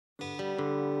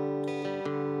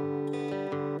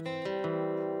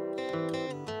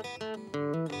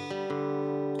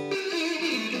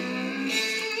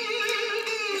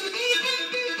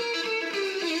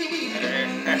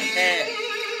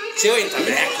chewing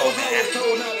tobacco, man. I was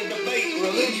told not to debate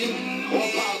religion or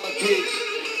politics.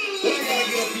 But I gotta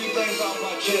get a few things off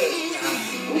my chest.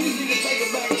 We just need to take it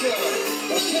back to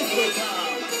a simpler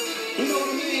time. You know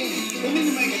what I mean? We need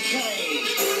to make a change.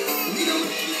 We don't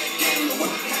get in the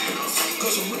White House,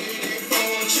 cause I'm ready for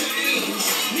a change.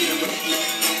 We don't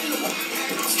get in the White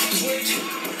House, cause we're tired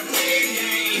of playing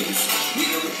games.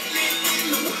 We don't get in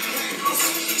the White House,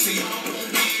 so y'all won't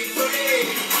be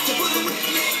afraid to put a red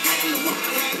leg in the White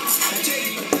House and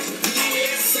take it back to the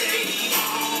USA.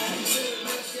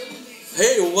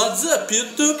 Hey, what's up,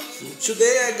 YouTube?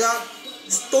 Today I got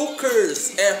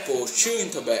Stokers apple chewing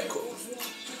tobacco.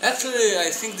 Actually,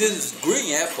 I think this is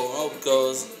green apple, no?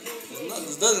 Because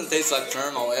it doesn't taste like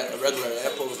normal regular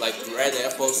apples, like red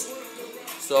apples.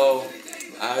 So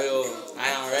I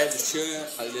already chewing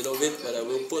a little bit, but I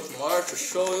will put more to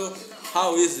show you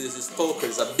how is this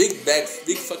Stokers. A big bag,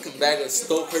 big fucking bag of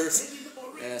Stokers,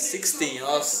 16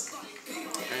 ounce,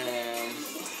 and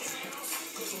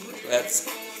let's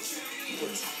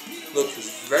look. It's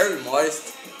very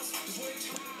moist.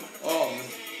 Oh man,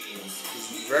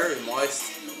 it's very moist.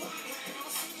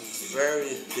 It's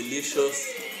very delicious.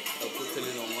 I'll put a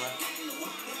little more.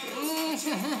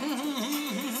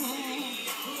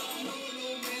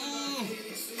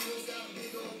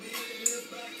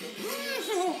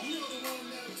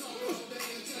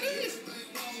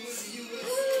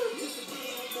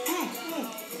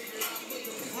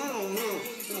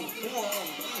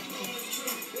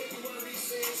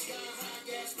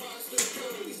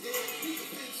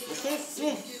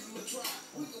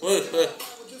 Wait.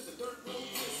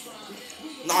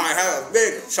 Now I have a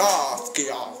big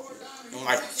chowski on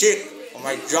my cheek, on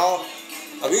my jaw.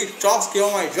 A big chowski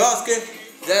on my jaw.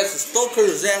 That's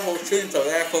Stokers apple chewing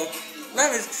tobacco.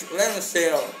 Let me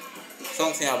say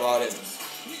something about it.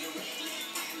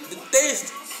 The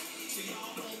taste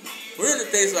really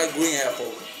tastes like green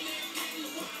apple,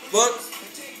 but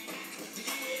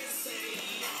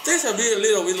it tastes a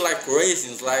little bit like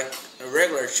raisins, like a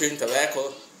regular chewing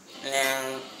tobacco,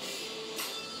 and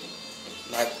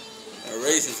like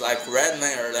raisins like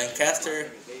Redman or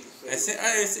Lancaster. I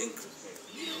think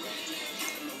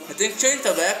chewing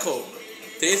tobacco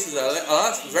tastes a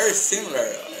lot very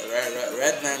similar,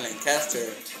 Redman,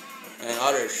 Lancaster, and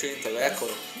other chewing tobacco,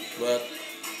 but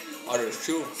other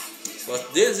chew.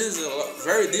 But this is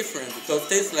very different because it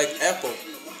tastes like apple,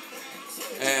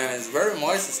 and it's very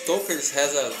moist. Stokers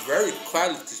has a very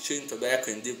quality chewing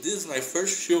tobacco, and this is my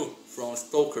first chew from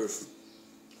Stokers.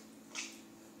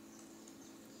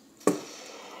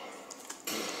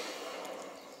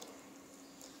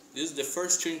 This is the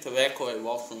first chewing tobacco I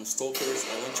bought from Stokers.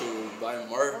 I want to buy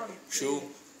more chew.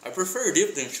 I prefer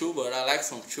dip than chew, but I like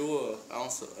some chew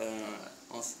once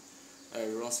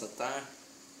a time.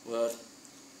 But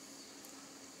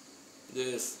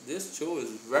this chew is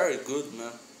very good,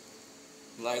 man.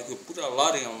 Like, you put a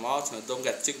lot in your mouth and it don't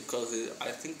get sick because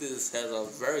I think this has a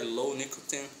very low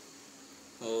nicotine.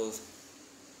 So,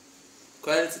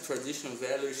 quality, tradition,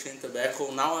 value, chewing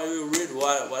tobacco. Now I will read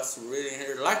what's written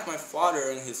here. Like my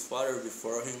father and his father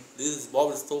before him. This is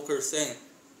Bob Stoker saying,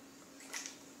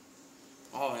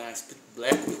 oh man, I speak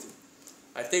black with you.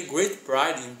 I take great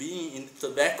pride in being in the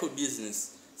tobacco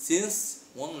business. Since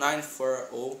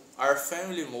 1940, our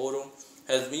family motto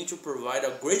has been to provide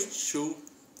a great chew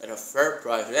at a fair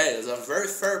price. Yeah, it's a very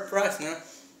fair price, man.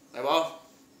 About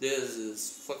this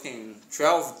is fucking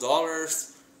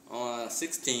 $12 on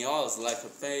 16 ounce, like I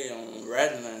pay on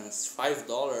Redman, it's $5,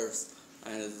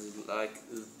 and it's like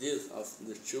this of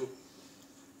the chew.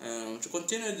 To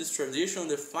continue this tradition,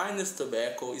 the finest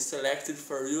tobacco is selected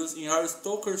for use in our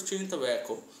Stokers chewing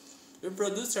tobacco. We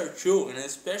produce our chew in a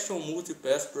special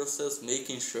multi-pass process,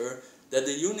 making sure that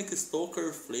the unique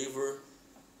Stoker flavors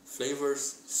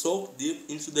soak deep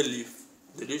into the leaf,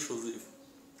 delicious leaf.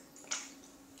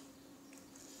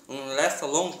 It will last a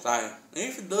long time. And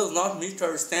if it does not meet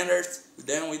our standards,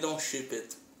 then we don't ship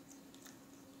it.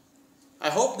 I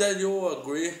hope that you will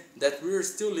agree that we are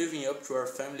still living up to our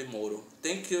family motto.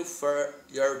 Thank you for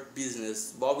your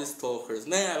business, Bob Stokers.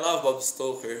 Man, I love Bob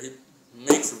Stoker. He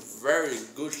makes a very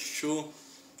good chew,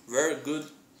 very good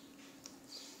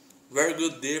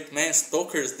dip. Man,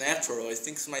 Stokers Natural, I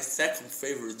think it's my second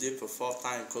favorite dip of all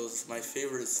time, because my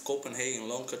favorite is Copenhagen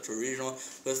Long Cut Original.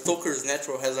 But Stokers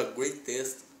Natural has a great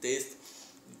taste.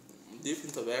 Dip in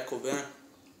tobacco, man.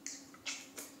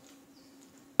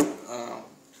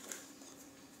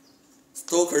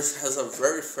 Stokers has a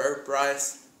very fair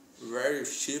price, very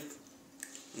cheap,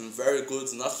 and very good.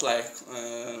 It's not like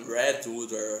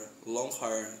Redwood or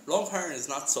Longhorn. Longhorn is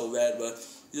not so bad, but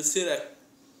you see that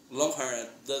Longhorn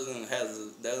doesn't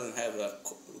have a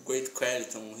great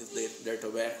quality on their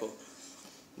tobacco.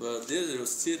 But this, you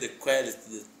see the quality,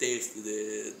 the taste,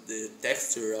 the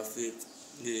texture of it,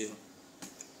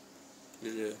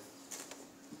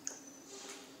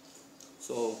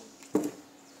 so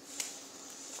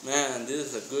man,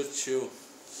 this is a good chew.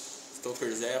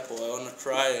 Stokers apple. I wanna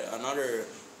try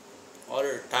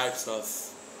other types of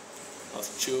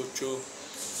chew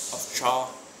of chaw.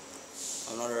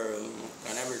 I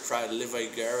never tried Levi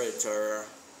Garrett or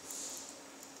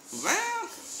man.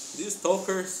 These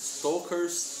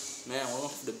Stokers, man, one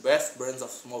of the best brands of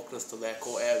smokeless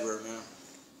tobacco ever, man.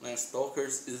 Man,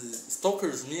 Stokers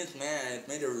mint, man. I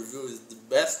made a review. Is the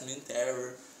best mint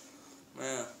ever,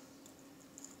 man.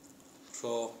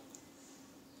 So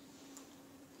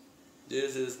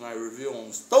this is my review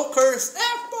on Stokers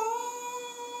apple.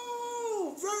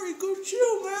 Very good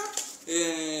chew, man.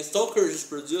 And Stokers is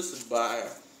produced by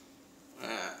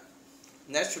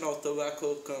National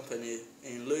Tobacco Company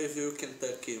in Louisville,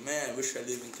 Kentucky. Man, I wish I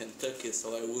lived in Kentucky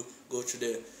so I would go to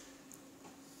the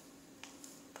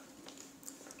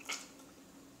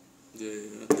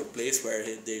place where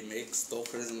they make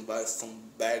Stokers and buy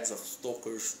some bags of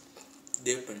Stokers,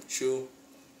 dip and chew.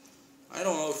 I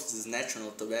don't know if this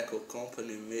National Tobacco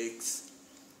Company makes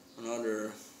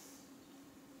another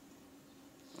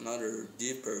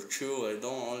dip or chew. I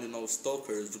don't only know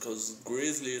Stokers because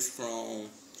Grizzly is from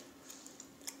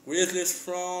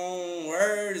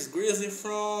where is Grizzly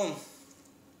from?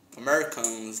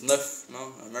 American Snuff,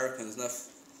 no? American Snuff.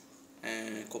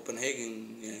 And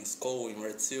Copenhagen and Skull in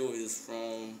Red Seal is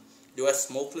from US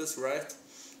Smokeless, right?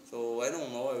 So I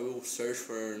don't know, I will search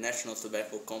for National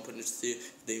Tobacco Company to see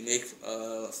if they make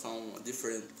some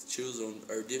different chews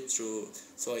or dip chew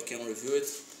so I can review it.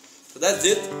 So that's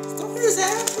it. Stokers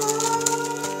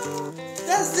apple!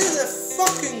 That's it, a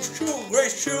fucking chew,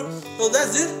 great chew. So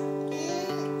that's it.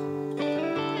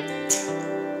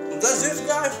 That's it,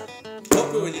 guys.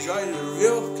 Hope you enjoyed the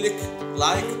review. Click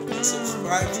like and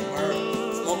subscribe to our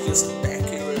smokeless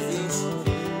tobacco reviews.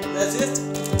 That's it.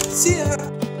 See ya.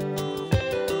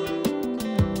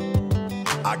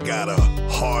 I got a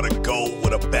heart of gold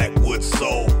with a backwoods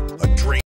soul.